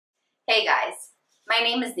Hey guys, my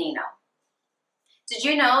name is Nino. Did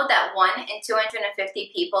you know that 1 in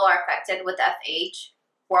 250 people are affected with FH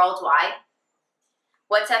worldwide?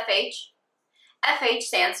 What's FH? FH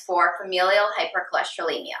stands for familial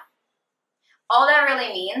hypercholesterolemia. All that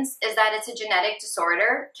really means is that it's a genetic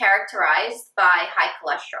disorder characterized by high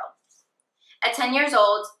cholesterol. At 10 years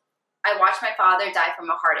old, I watched my father die from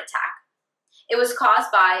a heart attack. It was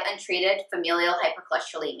caused by untreated familial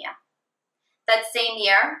hypercholesterolemia. That same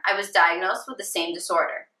year, I was diagnosed with the same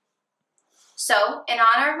disorder. So, in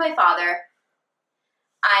honor of my father,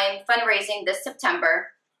 I'm fundraising this September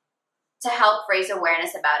to help raise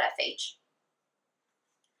awareness about FH.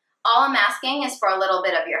 All I'm asking is for a little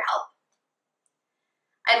bit of your help.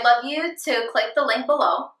 I'd love you to click the link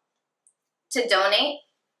below to donate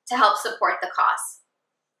to help support the cause.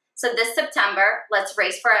 So this September, let's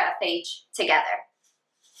race for FH together.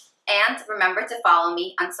 And remember to follow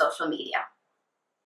me on social media.